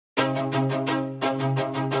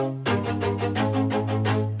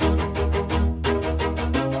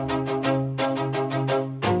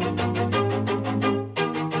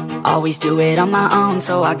Always do it on my own,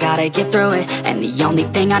 so I gotta get through it. And the only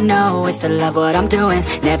thing I know is to love what I'm doing.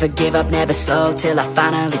 Never give up, never slow, till I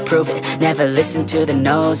finally prove it. Never listen to the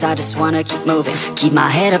no's, I just wanna keep moving. Keep my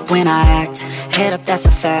head up when I act, head up, that's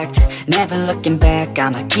a fact. Never looking back,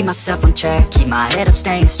 I'ma keep myself on track. Keep my head up,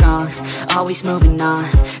 staying strong, always moving on.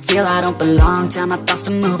 Feel I don't belong, tell my thoughts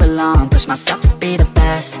to move along. Push myself to be the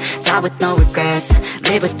best, die with no regrets.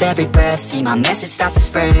 Live with every breath, see my message start to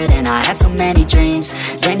spread. And I had so many dreams,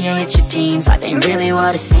 then you hit your teens. Life ain't really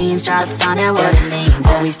what it seems, try to find out what it means.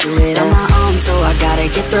 Always do it on my own, so I gotta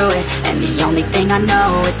get through it. And the only thing I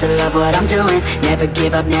know is to love what I'm doing. Never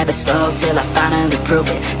give up, never slow, till I finally prove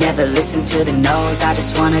it. Never listen to the no's, I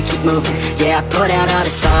just wanna keep moving. Yeah, I put out all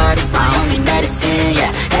this art, it's my only medicine.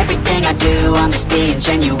 Yeah, everything I do, I'm just being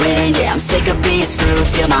genuine. Yeah, I'm sick of being screwed,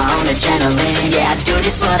 feel my own adrenaline. Yeah, I do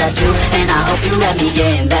just what I do, and I hope you let me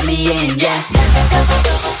in, yeah.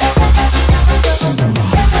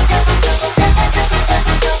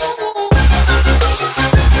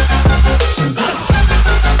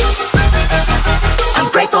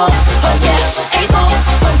 Grateful, oh yeah, able,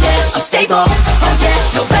 oh yeah, I'm stable, oh yeah,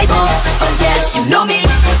 no label, oh yeah, you know me,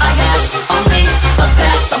 I have only a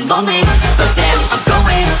path, I'm lonely, but damn, I'm going to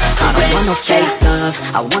win. I don't want no fake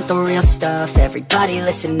love, I want the real stuff. Everybody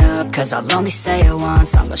listen up, cause I'll only say it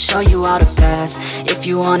once. I'm gonna show you all the path, if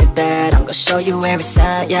you want it bad. I'm gonna show you where it's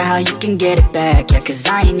at, yeah, how you can get it back. Yeah, cause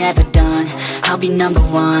I ain't never done, I'll be number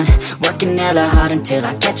one. Working hella hard until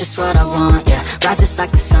I get just what I want, yeah. Rises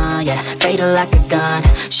like the sun, yeah, fatal like a gun.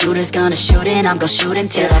 Shooters gonna shoot and I'm gonna shoot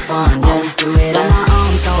until I won, yeah. Always do it on my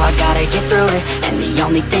own, so I gotta get through it. And the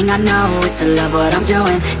only thing I know is to love what I'm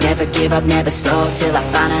doing. Never give up, never slow, till I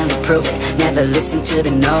finally prove it. Never listen to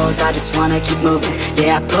the no's, I just wanna keep moving.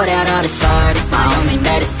 Yeah, I put out all this art, it's my only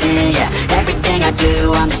medicine. Yeah, everything I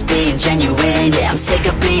do, I'm just being genuine. Yeah, I'm sick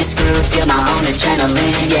of being screwed, feel my own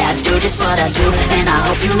adrenaline. Yeah, I do just what I do, and I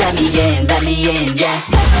hope you let me in, yeah.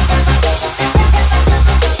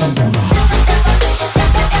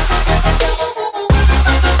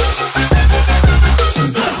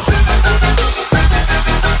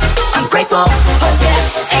 Grateful, oh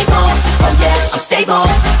yeah, able, oh yeah, I'm stable,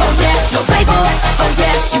 oh yeah, no label, oh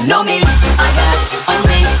yeah, you know me, I have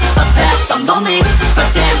only a path, I'm lonely,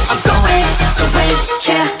 but damn, I'm going to win,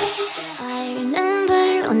 yeah. I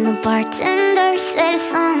remember when the bartender said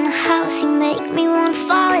it's on the house, you make me wanna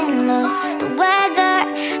fall in love. The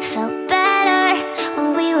weather felt better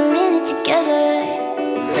when we were in it together.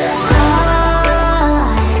 I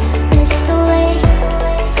miss the way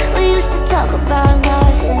we used to talk about nothing.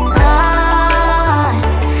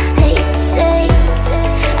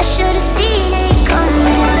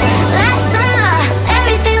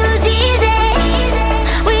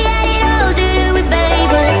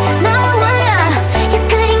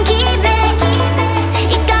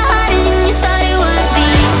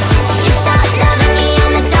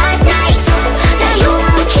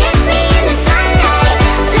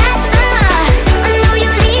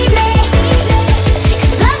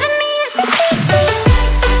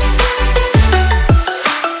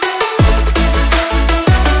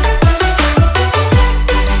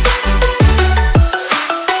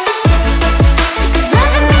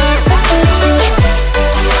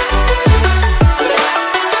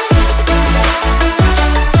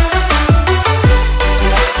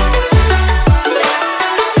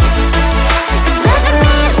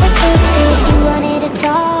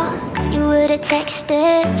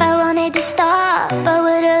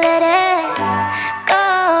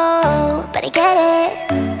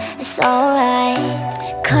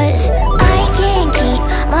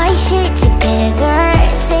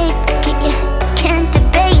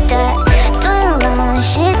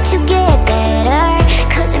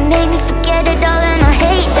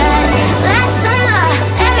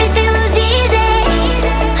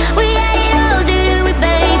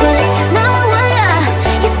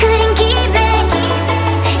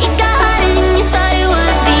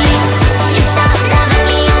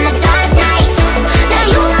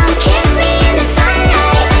 Kiss me in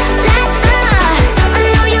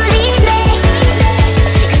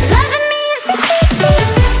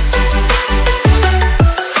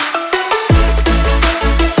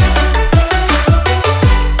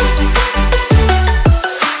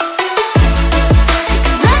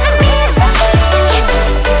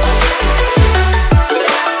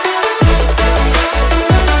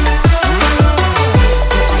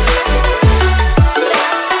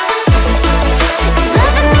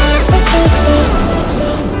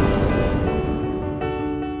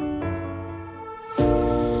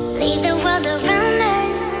world around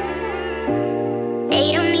us.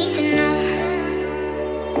 They don't need to know.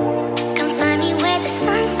 Come find me where the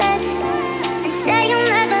sun sets and say you'll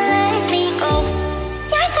never let me go.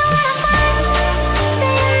 You're the one I want.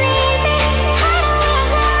 Say you need me. Hide away your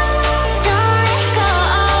love. Don't let go.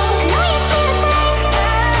 I know you feel the same.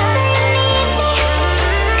 Say you need me.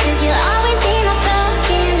 'Cause you'll always be my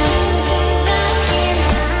broken love.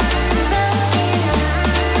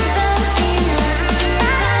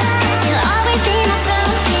 Cause you'll always be my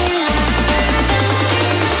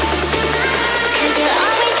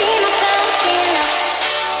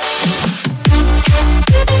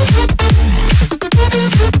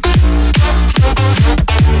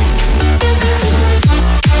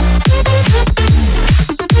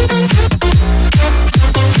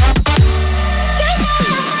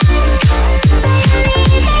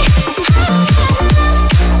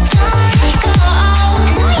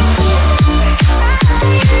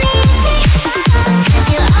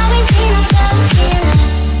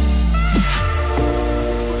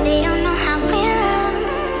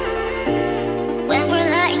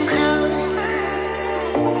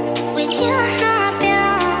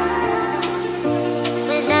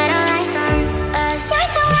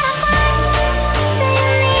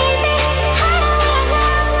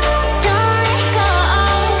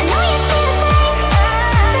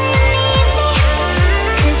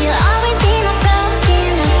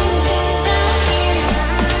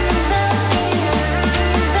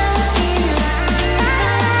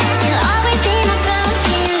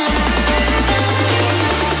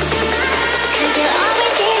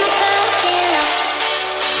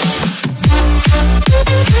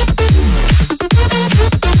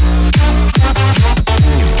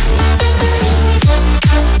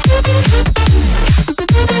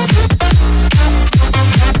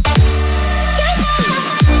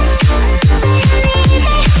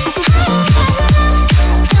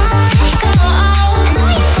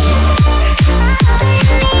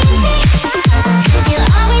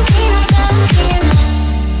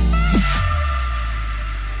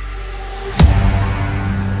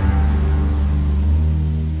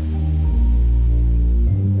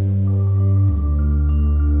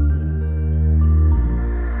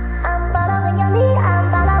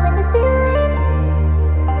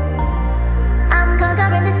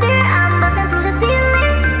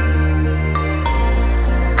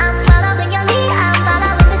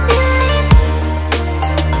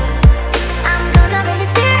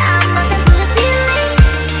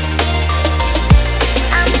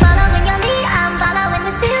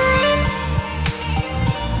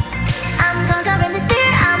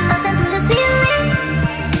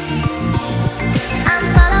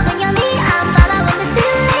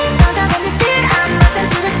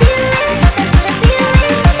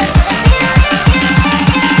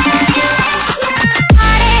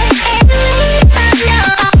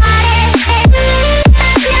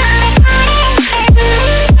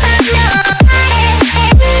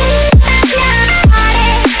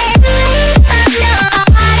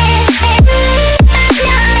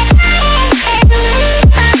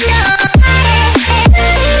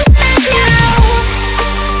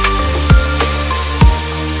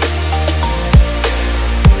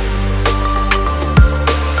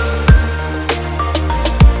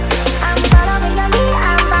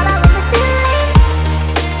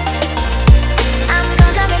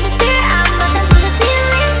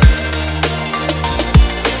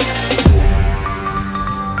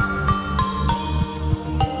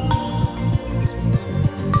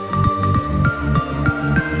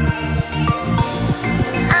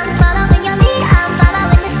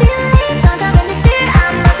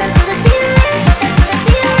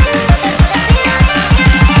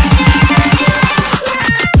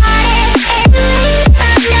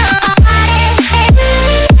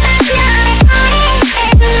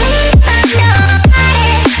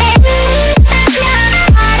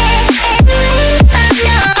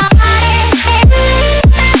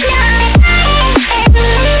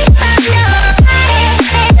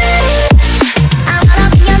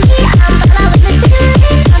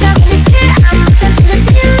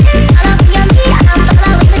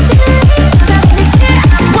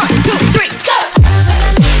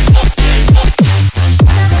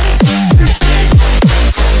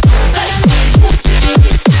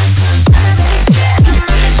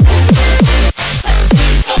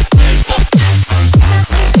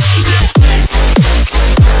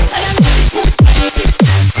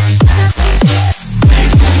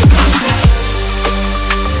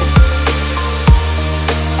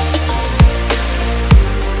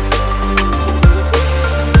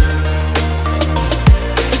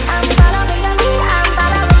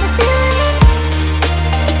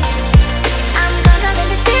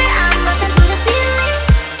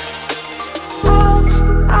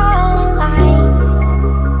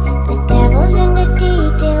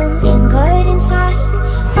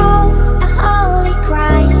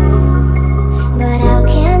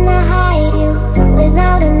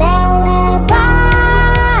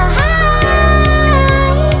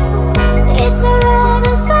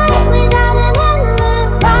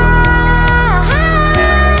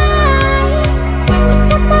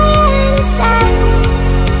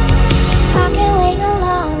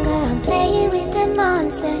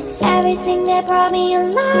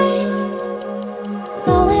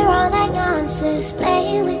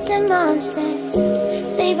monsters.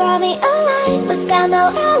 They brought me alive, but got no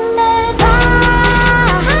alibi.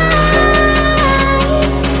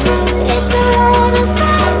 It's a lover's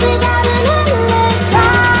fight without an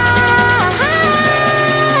alibi.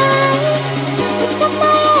 It took my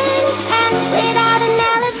hands without an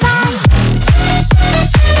alibi.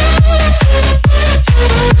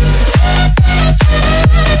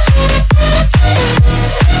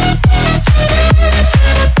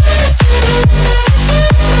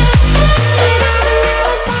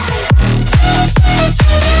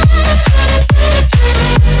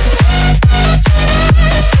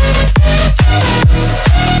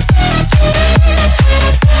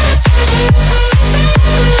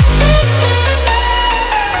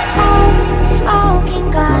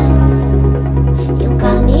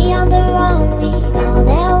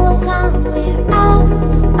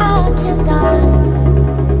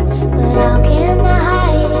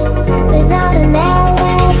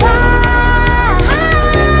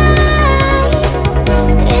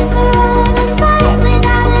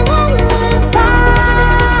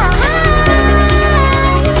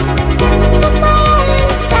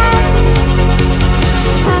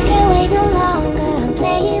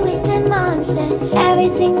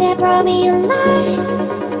 Everything that brought me alive.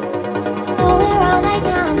 Oh, we're all like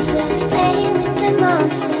monsters, playing with the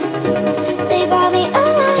monsters. They brought me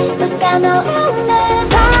alive, but got no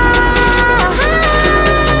alibi.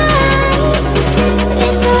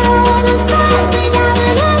 It's a lover's fight without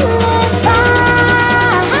an alibi.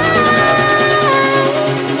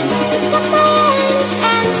 It took my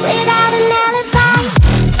hands without an alibi.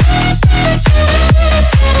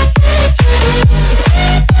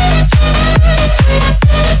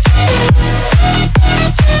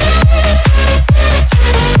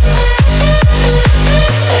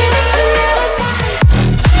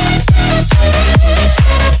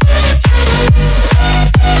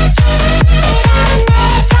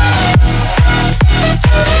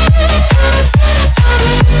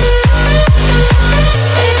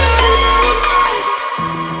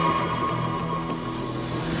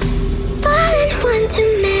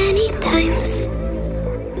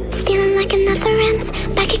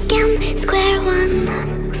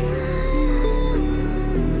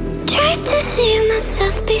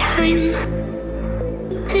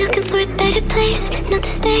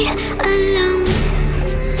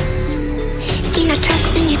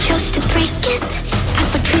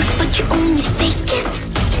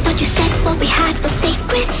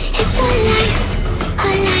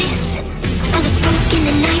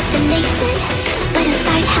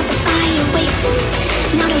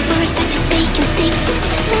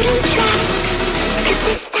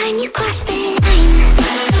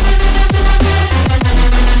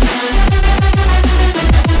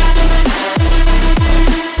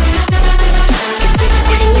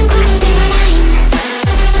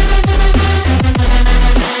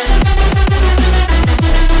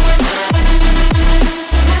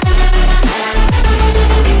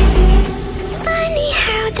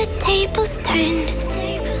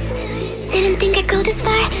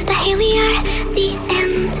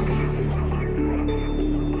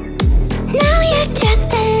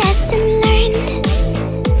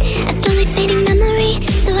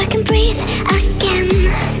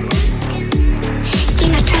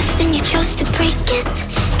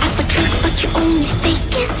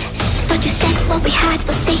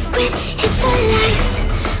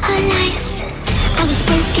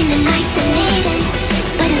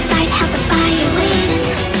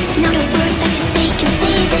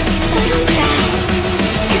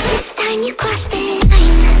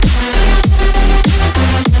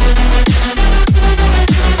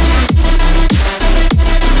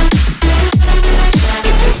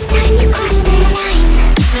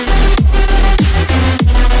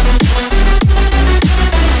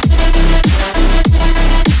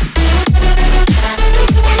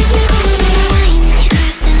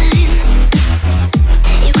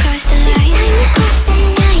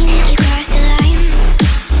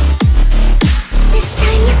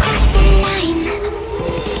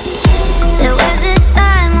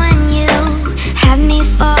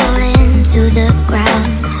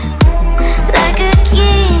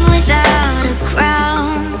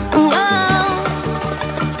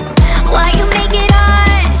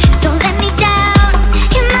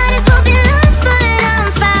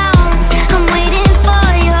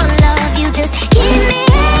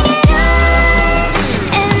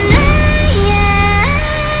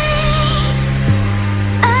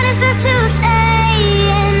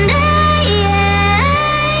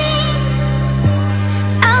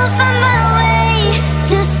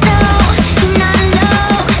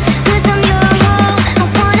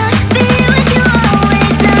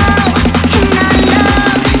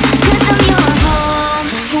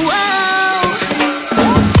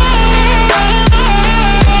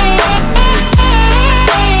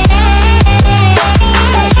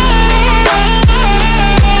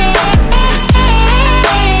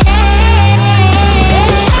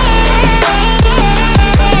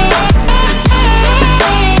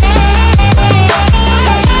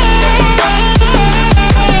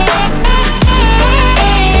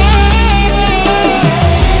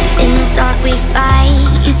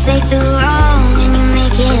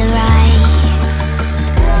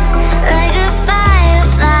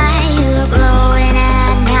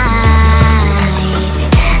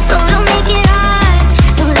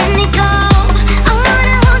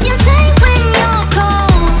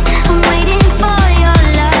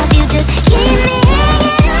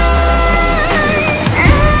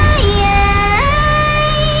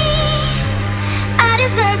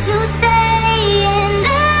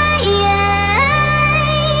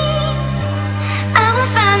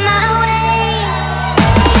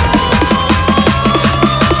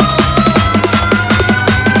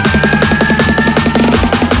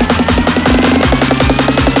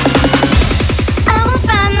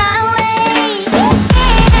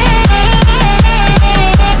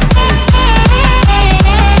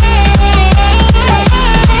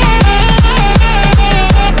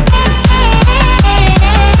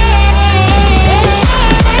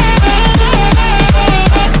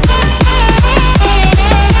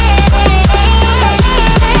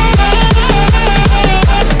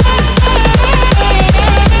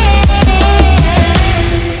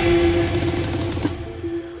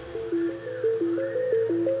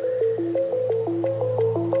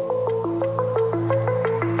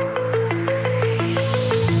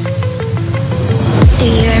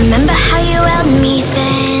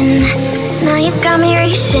 you got me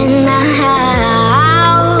reaching out.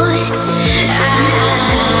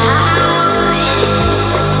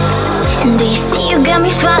 And do you see you got me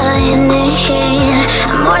falling in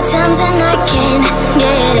more times than I can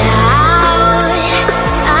get out.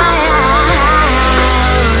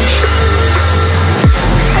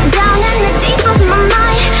 Down in the deep of my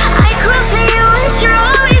mind, I crawl for you and you're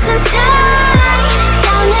always inside.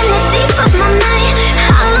 Down in the deep of my mind,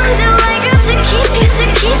 how long do I got to keep you, to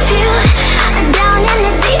keep you? Down in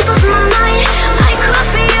the deep of my mind, I crawl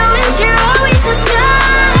for you and you're always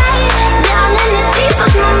inside. Down in the deep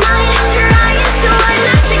of my mind, trying so hard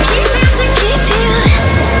not to keep you, to keep you.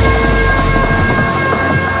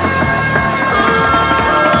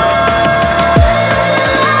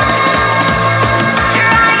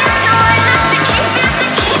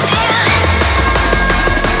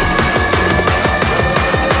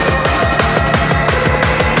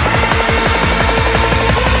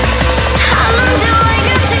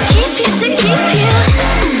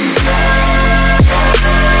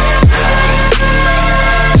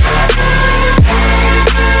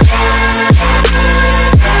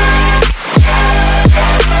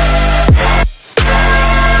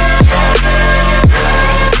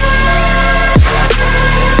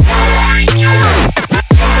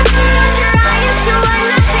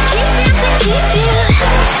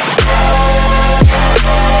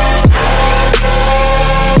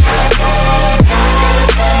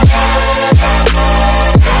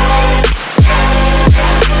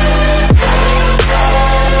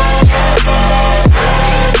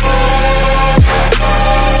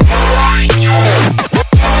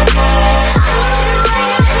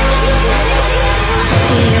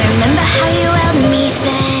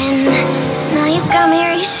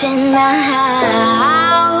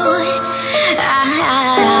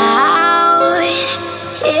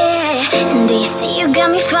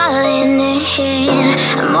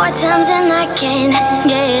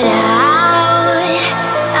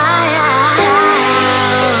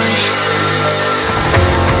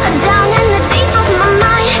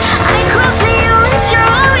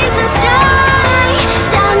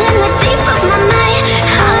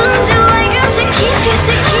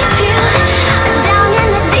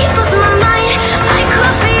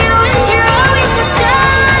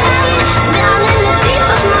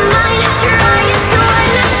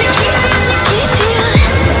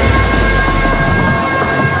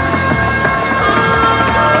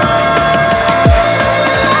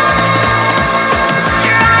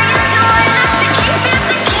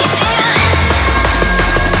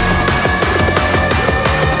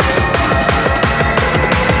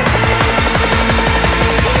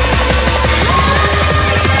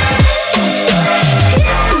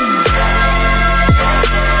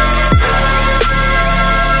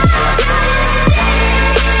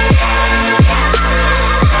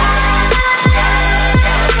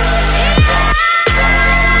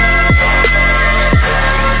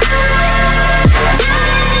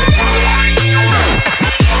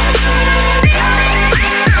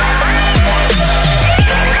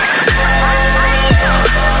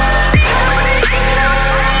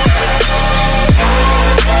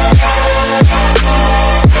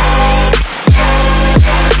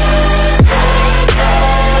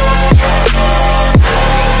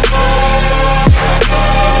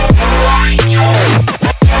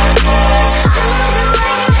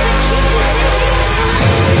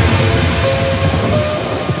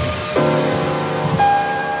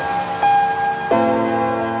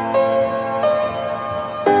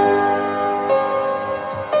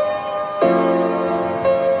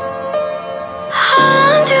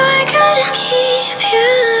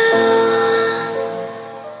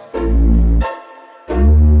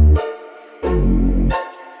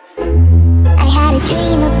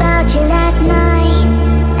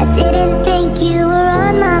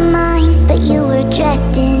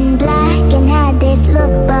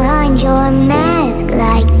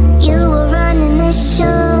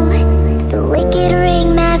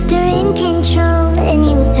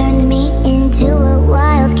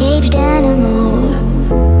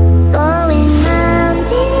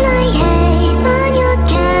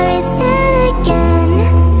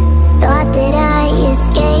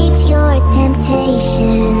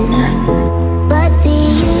 Temptation.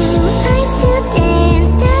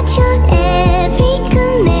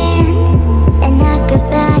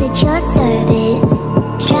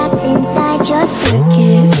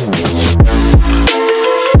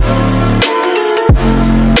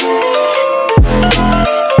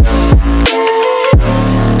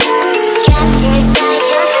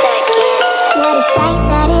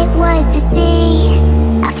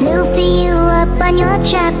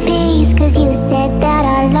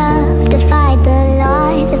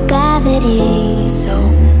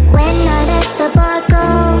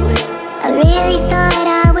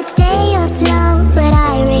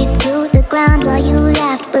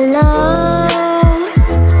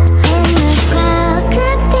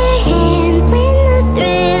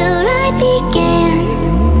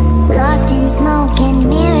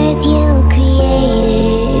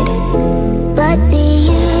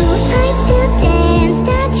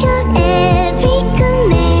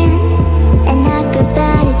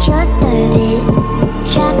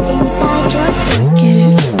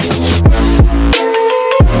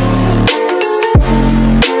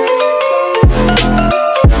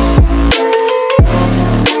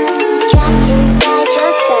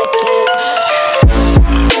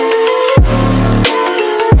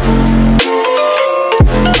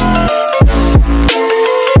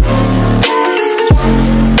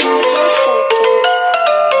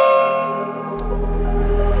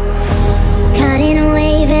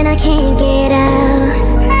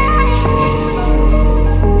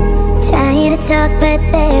 talk, but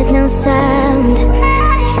there's no sound.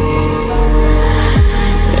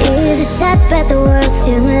 Ears are shut, but the world's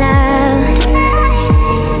too loud.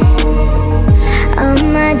 All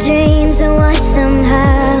my dreams are washed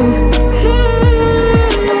somehow.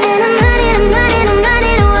 And I'm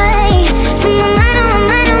running away from my mind,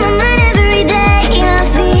 on my mind every day. My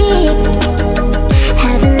feet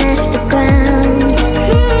haven't left the ground.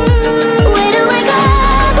 Where do I go?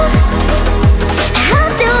 How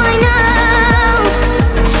do I know?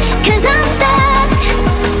 'Cause I'm stuck.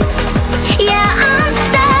 Yeah, I'm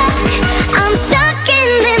stuck in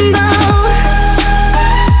limbo.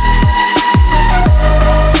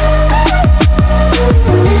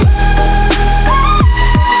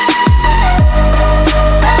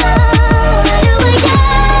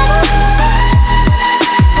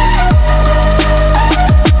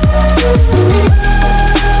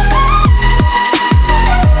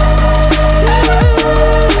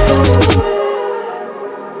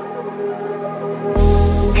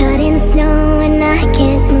 Caught in the snow and I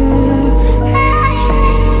can't move.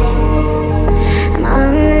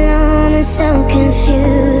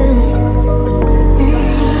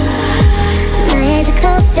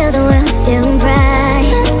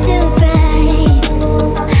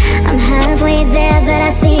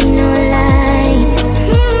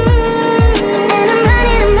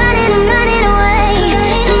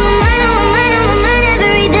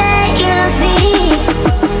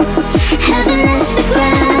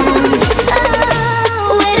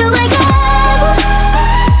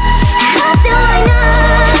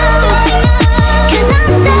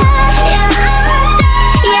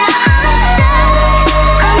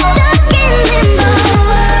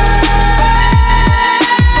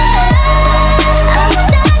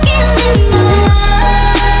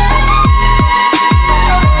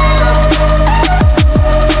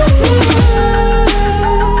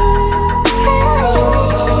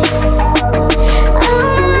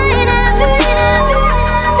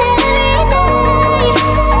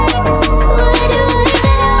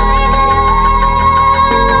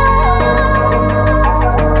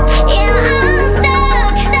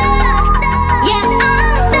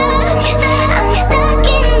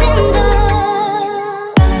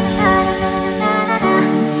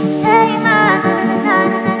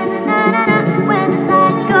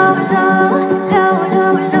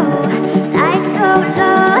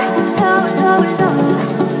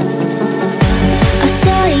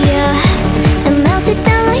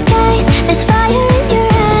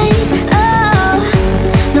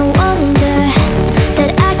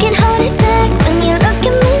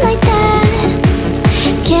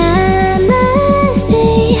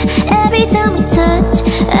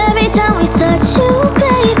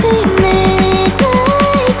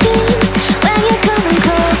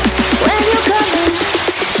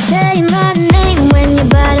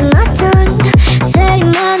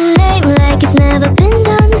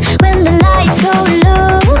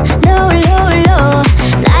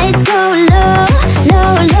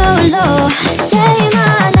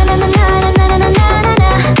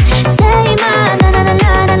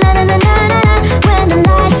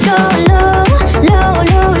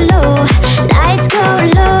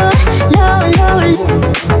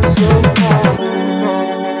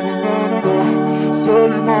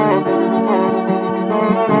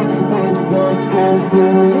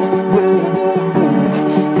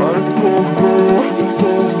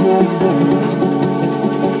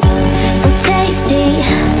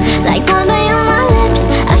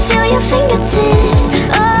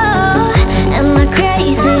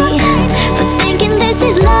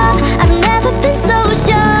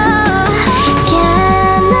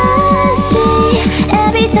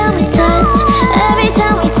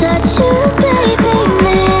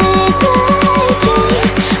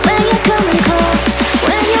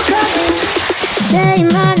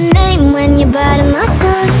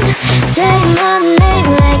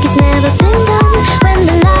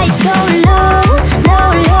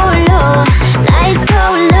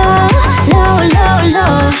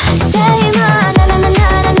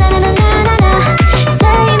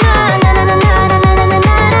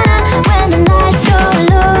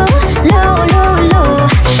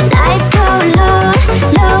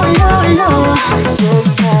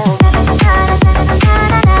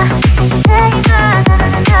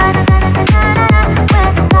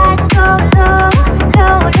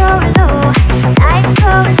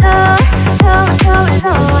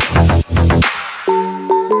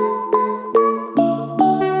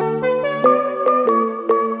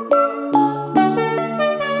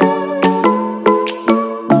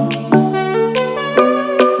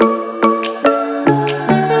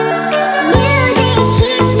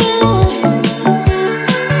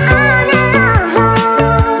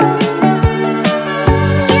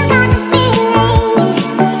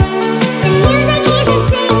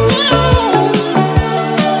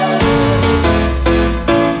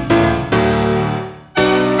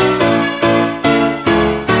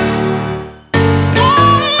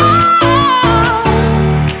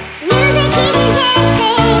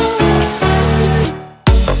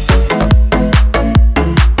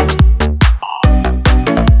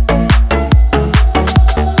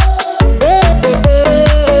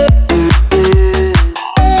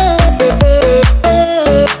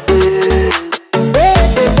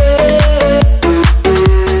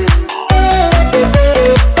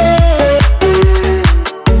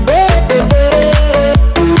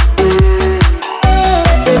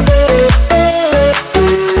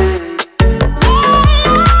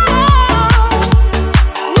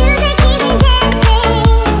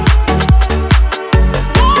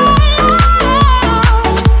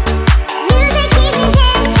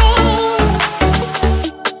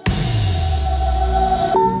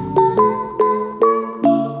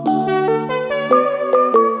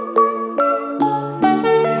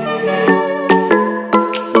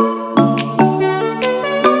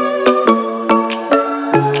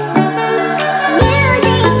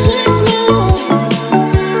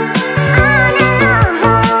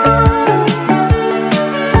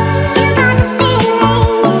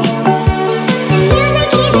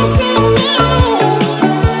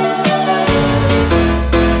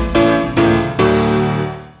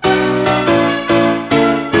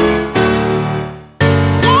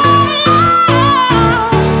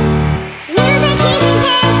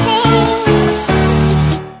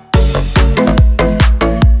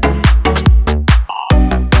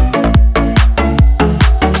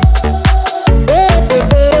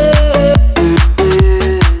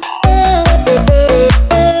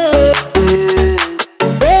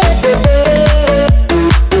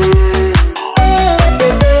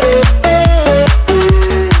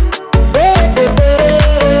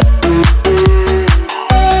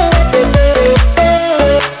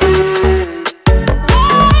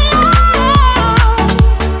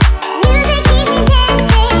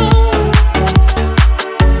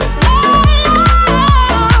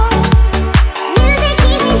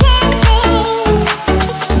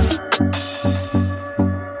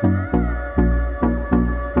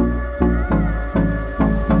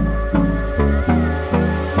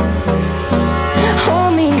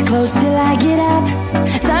 me close till I get up.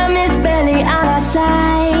 Time is barely on our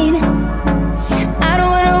side. I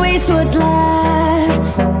don't wanna waste what's left.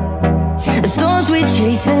 The storms we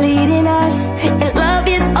chase are leading us, and love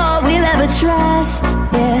is all we'll ever trust.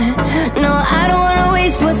 Yeah, no, I don't wanna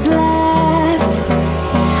waste what's left.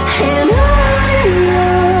 And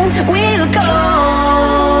on we'll go,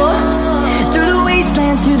 through the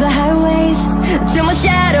wastelands, through the highways, till my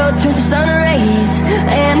shadow turns to sun rays.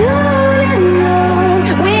 And on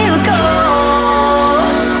we'll go,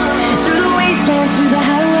 through the wastelands, through the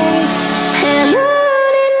highways, and on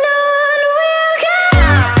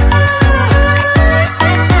we'll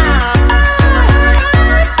go.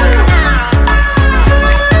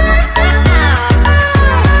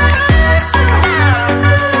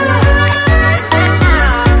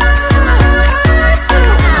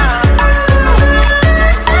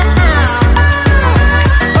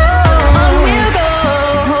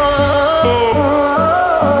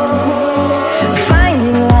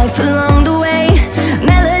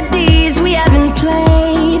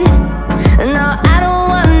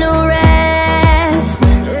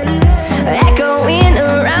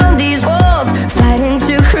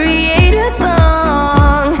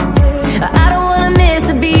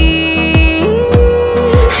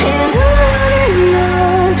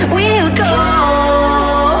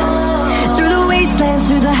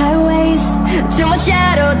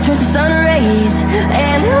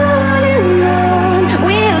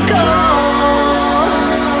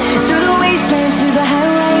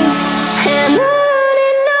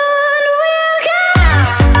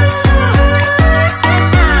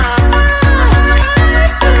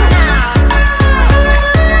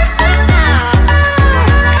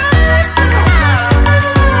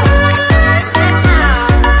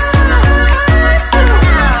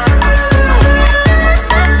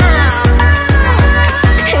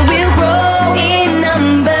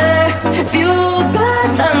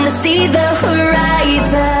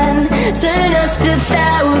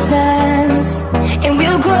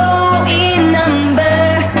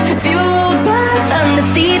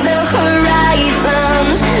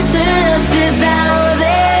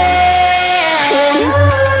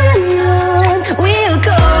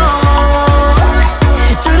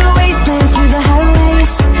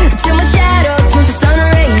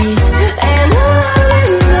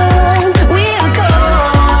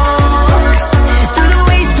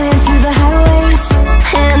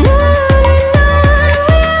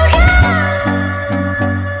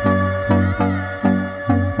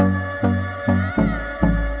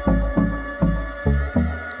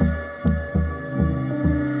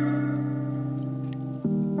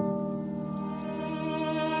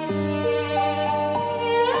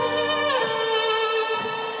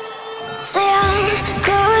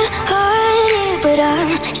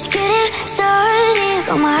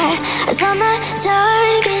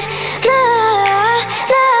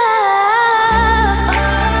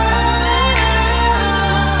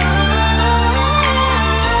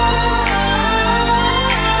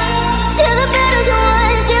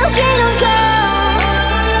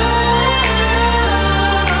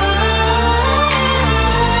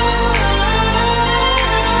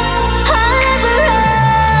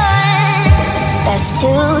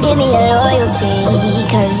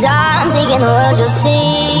 Cause I'm taking the world, you'll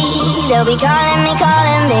see. They'll be calling me,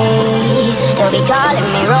 they'll be calling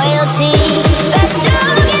me royalty. Best to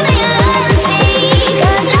give me your loyalty,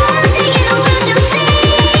 cause I'm taking the world, you'll see.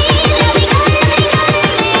 They'll be calling me,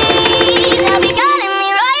 they'll be calling me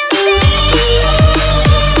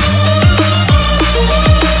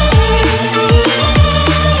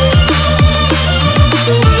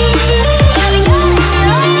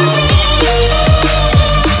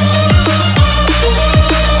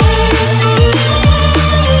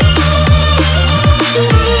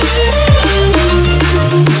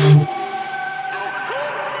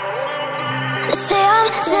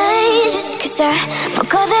royalty.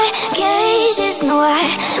 Fuck all the cages, no, I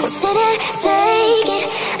won't sit and take it.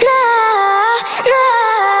 No, no.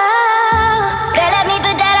 They left me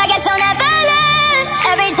for dead, I guess I'll never learn.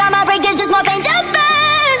 Every time I break, there's just more pain to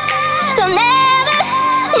burn. They'll never,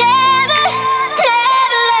 never,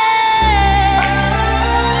 never learn.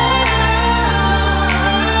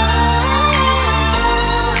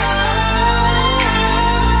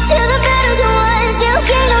 Till the battle's won, till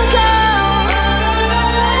kingdom come.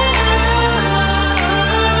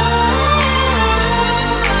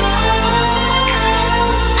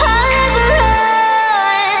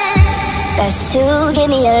 Best to give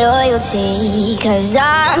me your loyalty, cause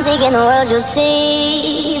I'm taking the world, you'll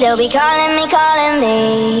see. They'll be calling me,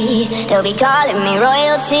 they'll be calling me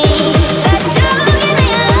royalty. Best to give me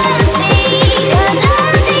your loyalty, cause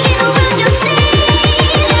I'm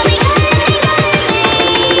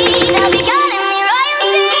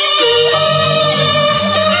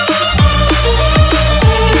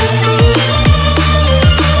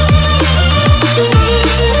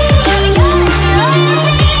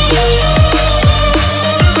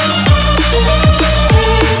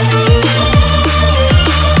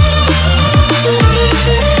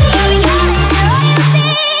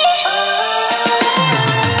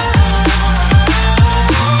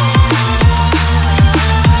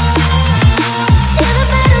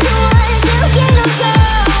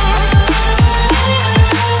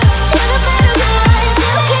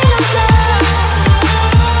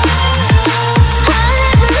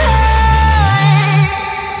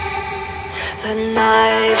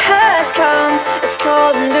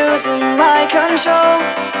control.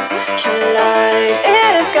 Your light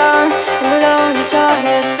is gone, and lonely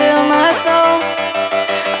darkness fill my soul.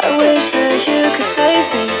 I wish that you could save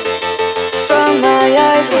me from my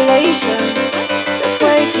isolation. It's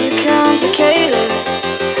way too complicated.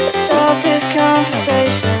 Let's stop this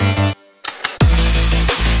conversation.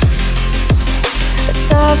 Let's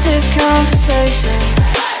stop this conversation.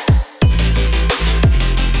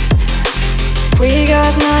 We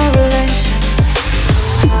got no relation.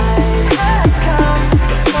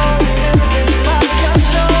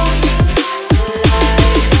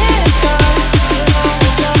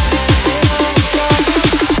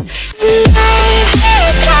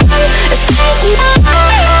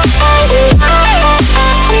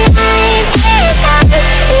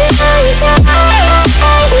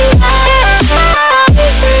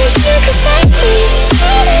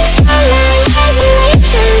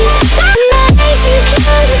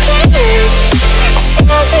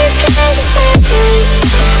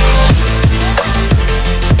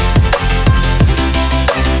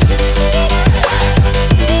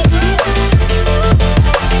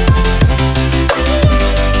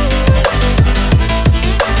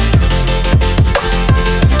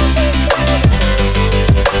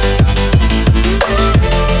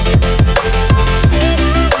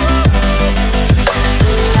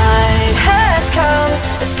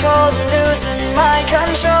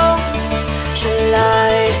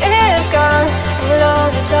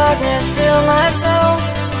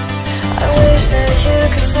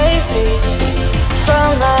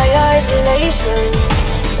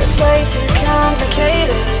 It's way too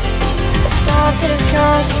complicated. Let's stop this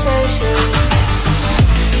conversation.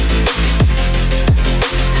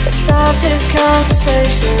 Let's stop this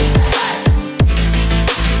conversation.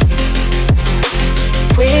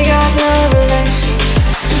 We got no relation.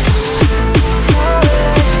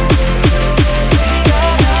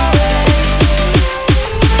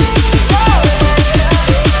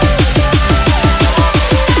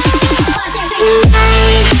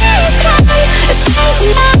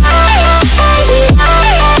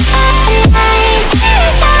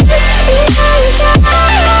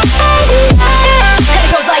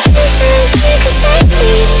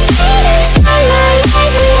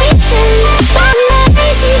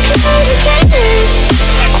 You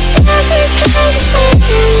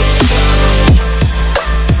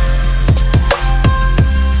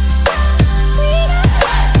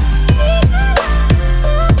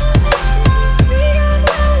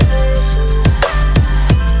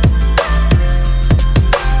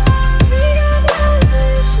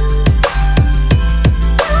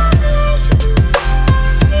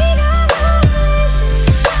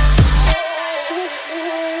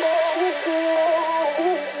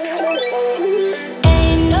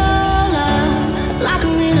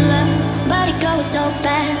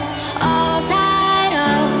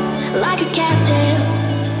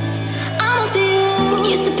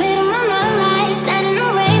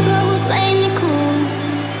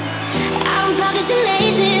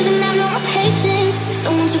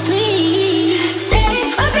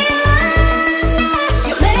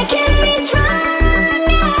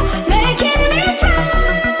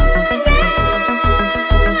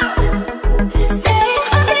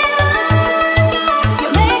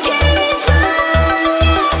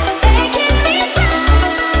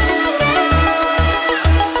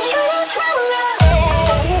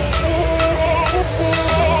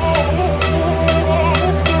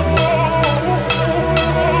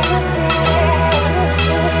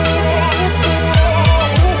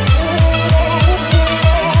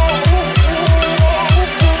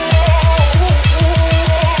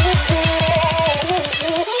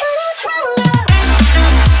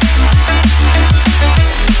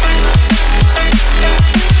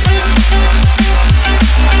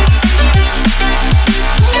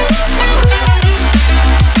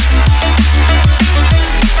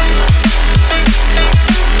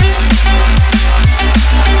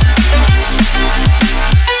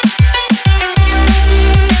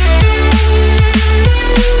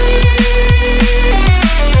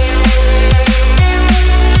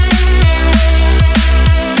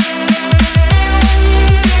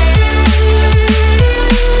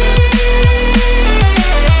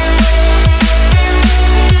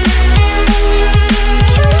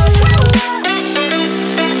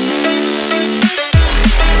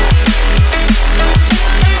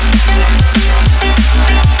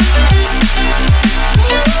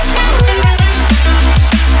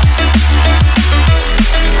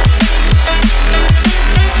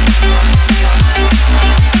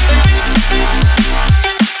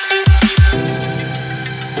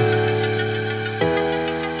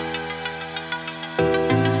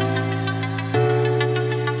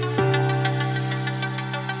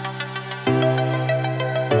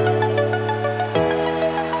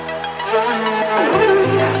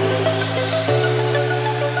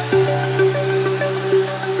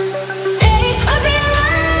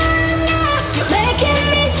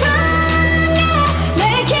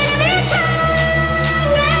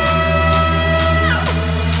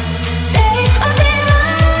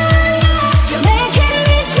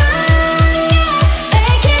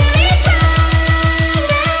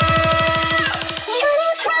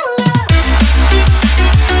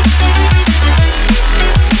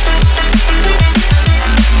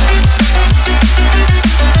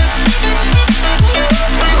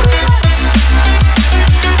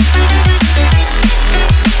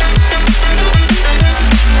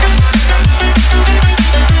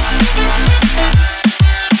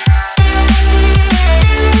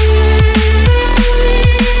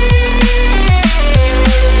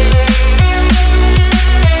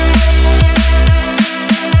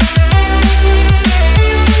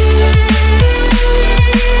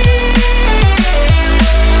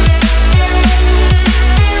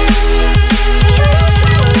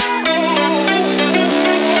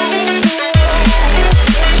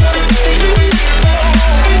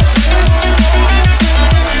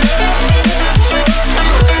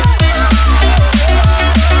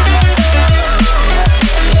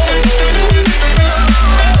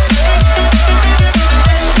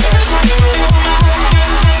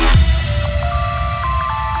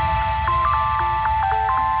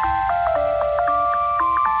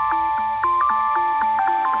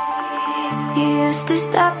to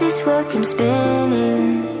stop this world from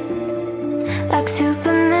spinning. Like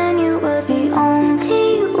Superman, you were the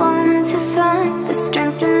only one to find the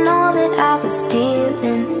strength in all that I was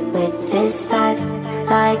dealing with this life,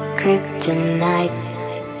 like kryptonite.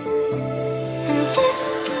 And if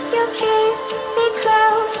you keep me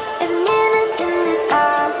close, every minute in this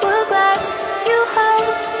hourglass you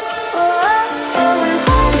hold. Oh, oh, oh, and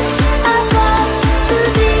when I fall too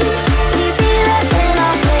deep, will you be there when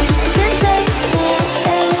I wait to save me?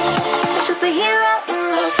 A superhero in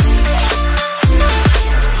love.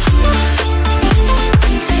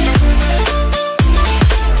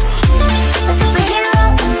 A superhero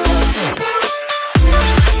in love.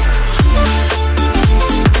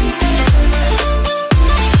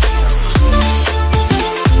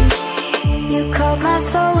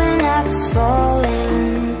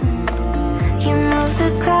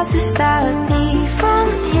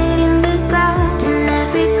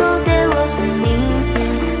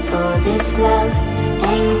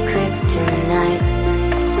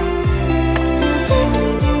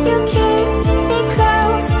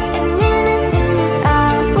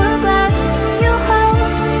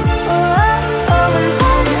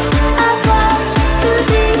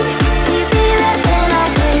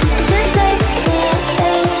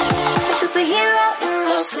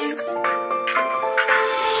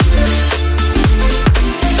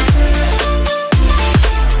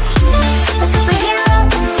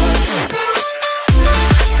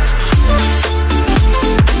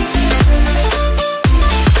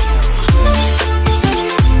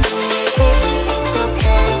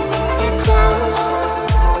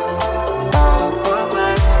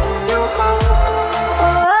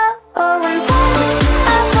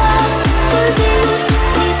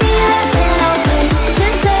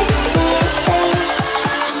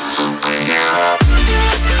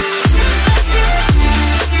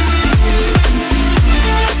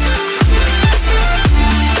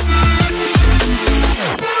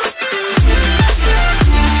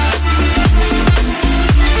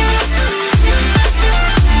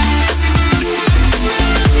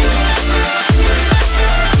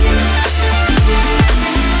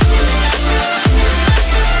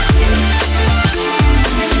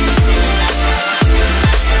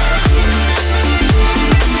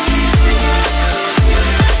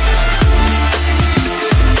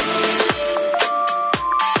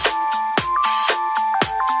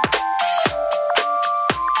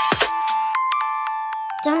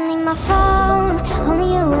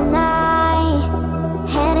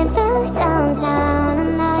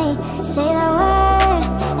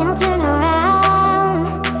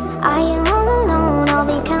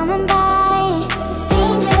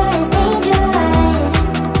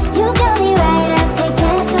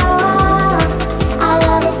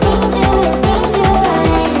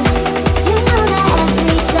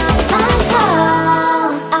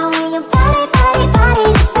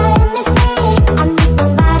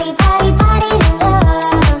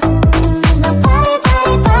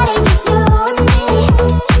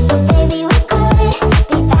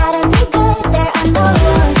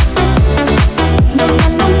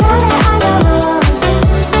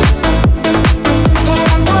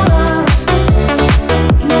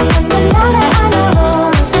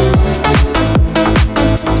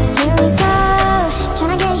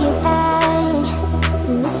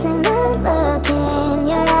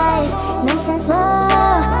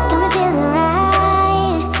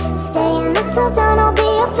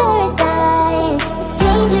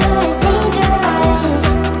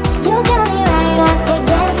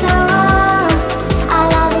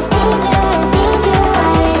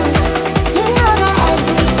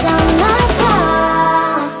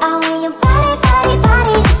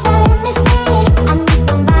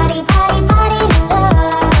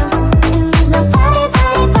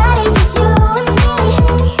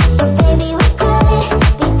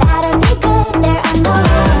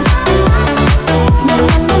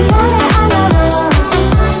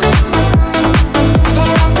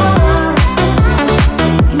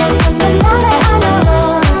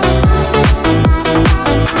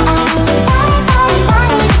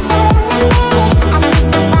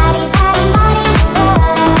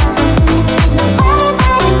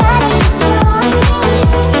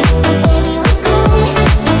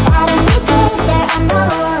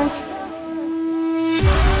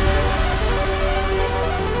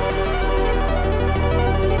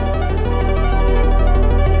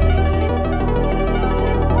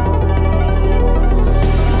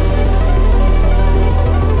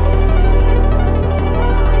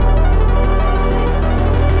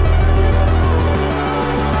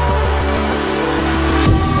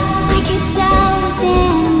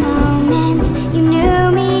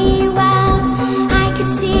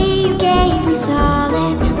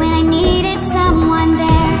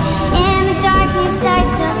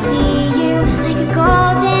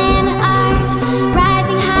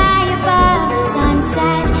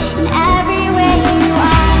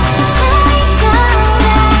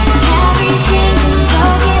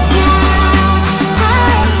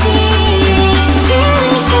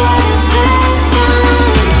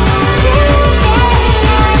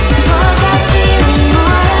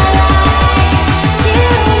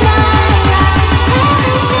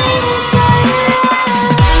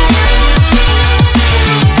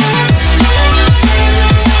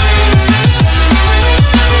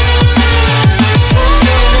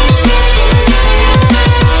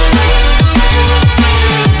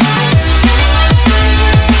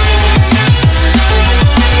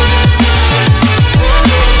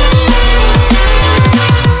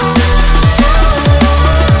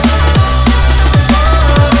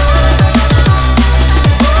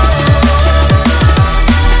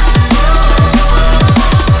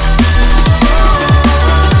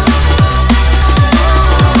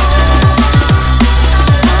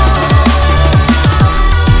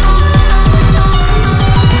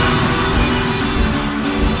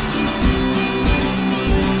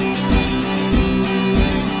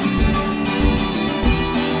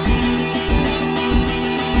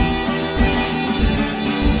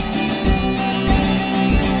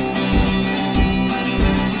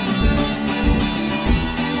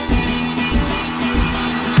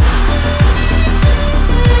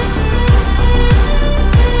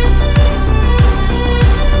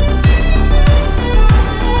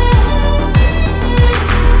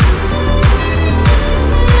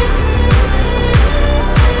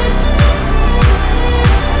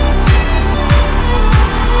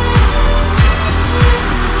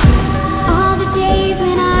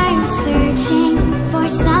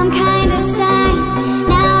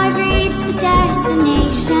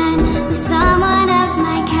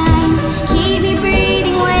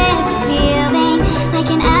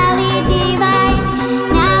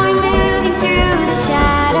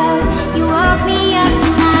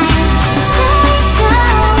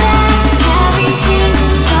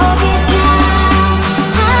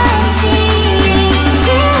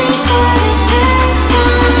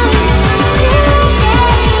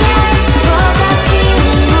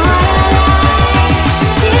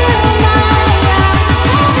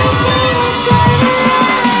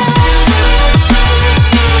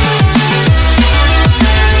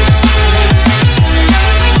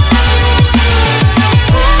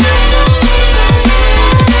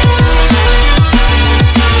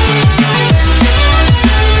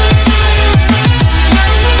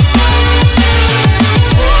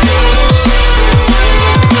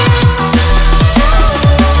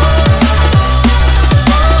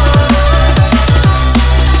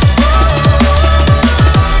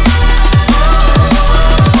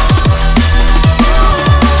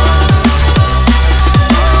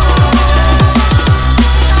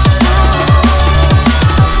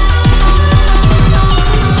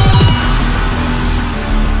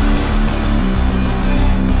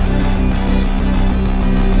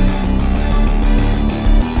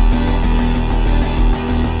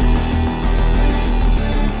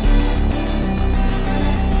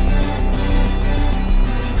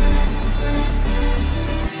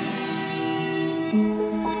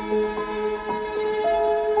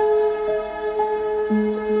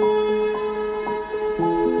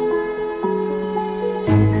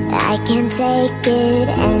 I can't take it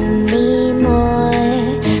anymore.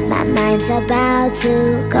 My mind's about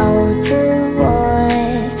to go to war.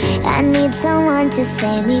 I need someone to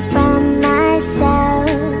save me from myself,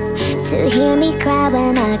 to hear me cry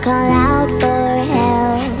when I call out for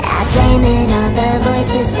help. I blame it on the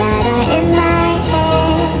voices that are in my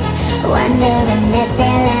head, wondering if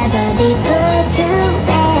they'll ever be put to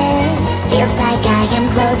bed. Feels like I am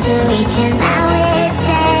close to reaching my wit's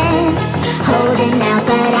end, holding out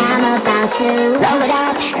but I'm about to blow it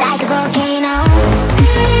up like a volcano.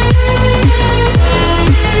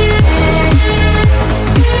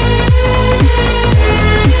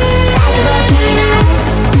 Like a volcano.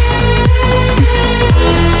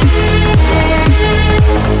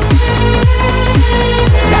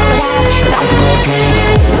 Blow it up like a volcano.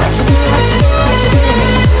 What you do, what you do, what you do to me?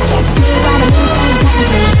 Can't you see what it means when you set me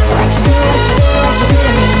free? What you do, what you do, what you do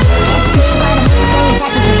to me? Can't you see what it means when you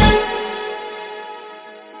set me free?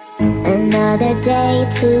 Another day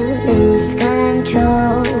to lose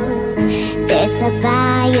control. There's a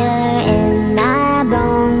fire in my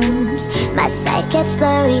bones. My sight gets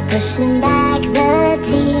blurry, pushing back the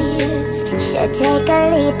tears. Should take a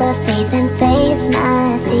leap of faith and face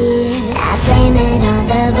my fear. I blame it on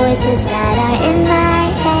the voices that are in my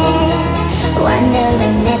head,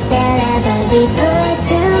 wondering if they'll ever be put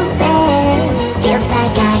to bed. Feels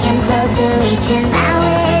like I am close to reaching my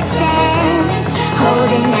wit's end,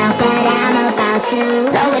 holding out but I'm about to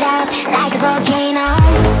blow it up like a volcano.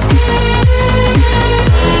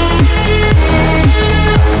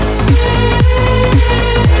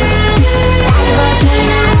 Like a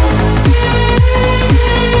volcano.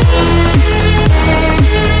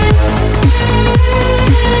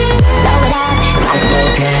 Blow it up like a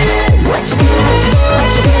volcano. What you do, what you do,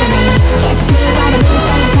 what you do to me? Can't you see what it means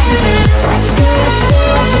when you set me free? What you do, what you do,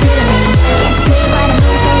 what you do to me? Can't you see what it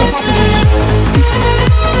means when you set me free?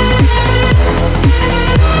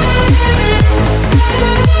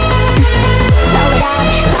 Blow it up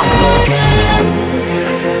like a volcano.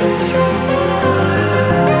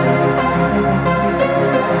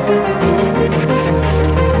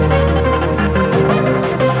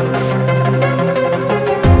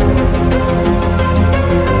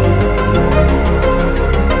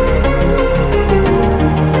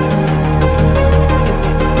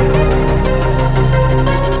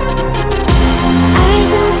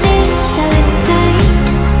 Eyes and feet shut tight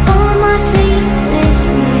for my sleepless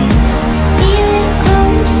nights. Feel it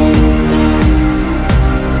closing in.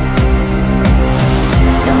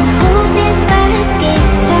 Don't hold it back,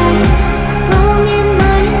 it's time. Wrong in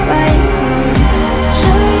my right mind.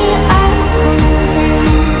 Surely I'm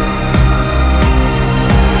convinced.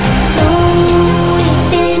 Though we've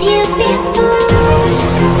been here before,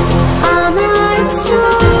 I'm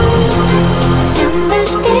unsure.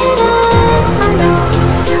 Embers lit up my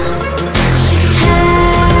nose.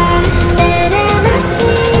 Half dead and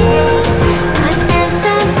asleep, my hands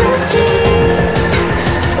start to dreams.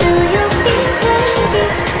 Will you be ready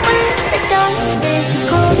when the darkness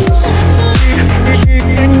comes?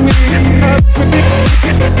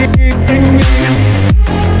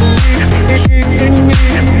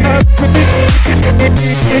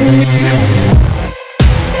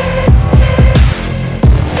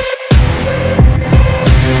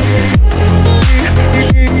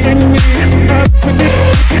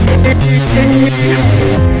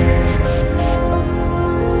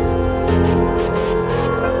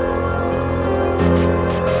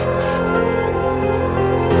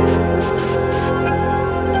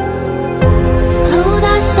 Clothe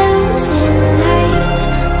ourselves in light,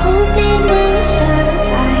 hoping we'll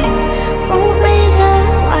survive. Won't raise a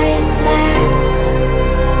white flag.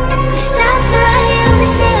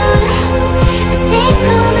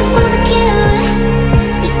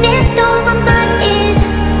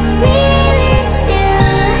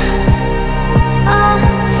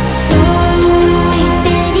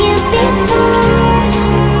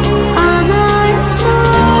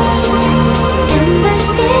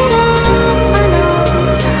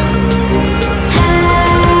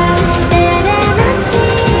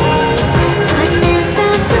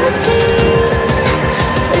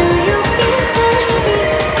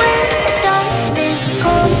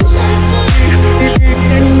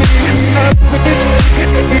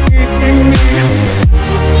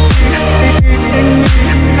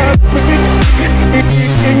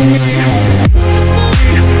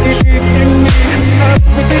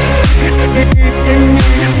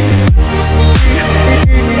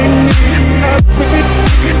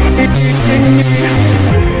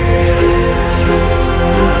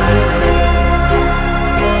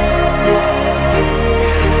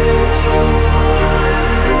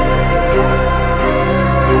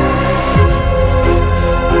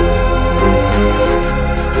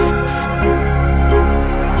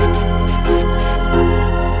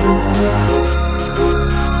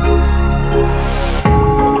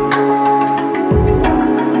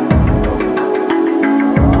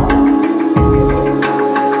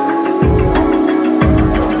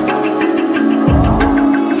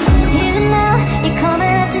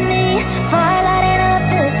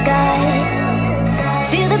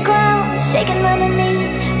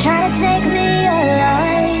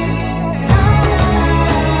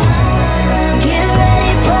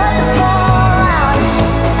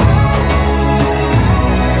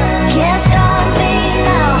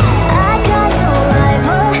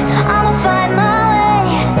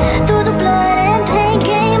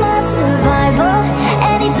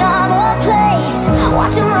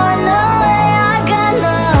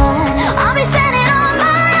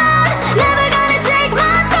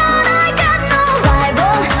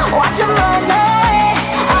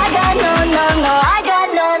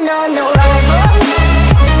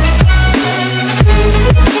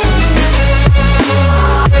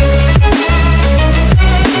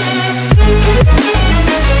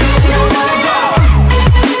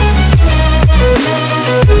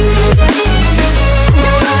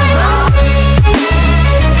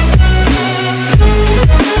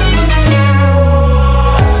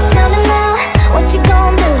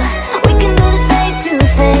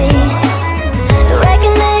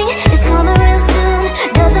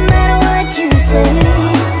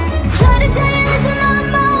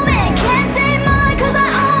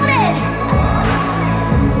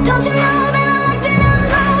 you know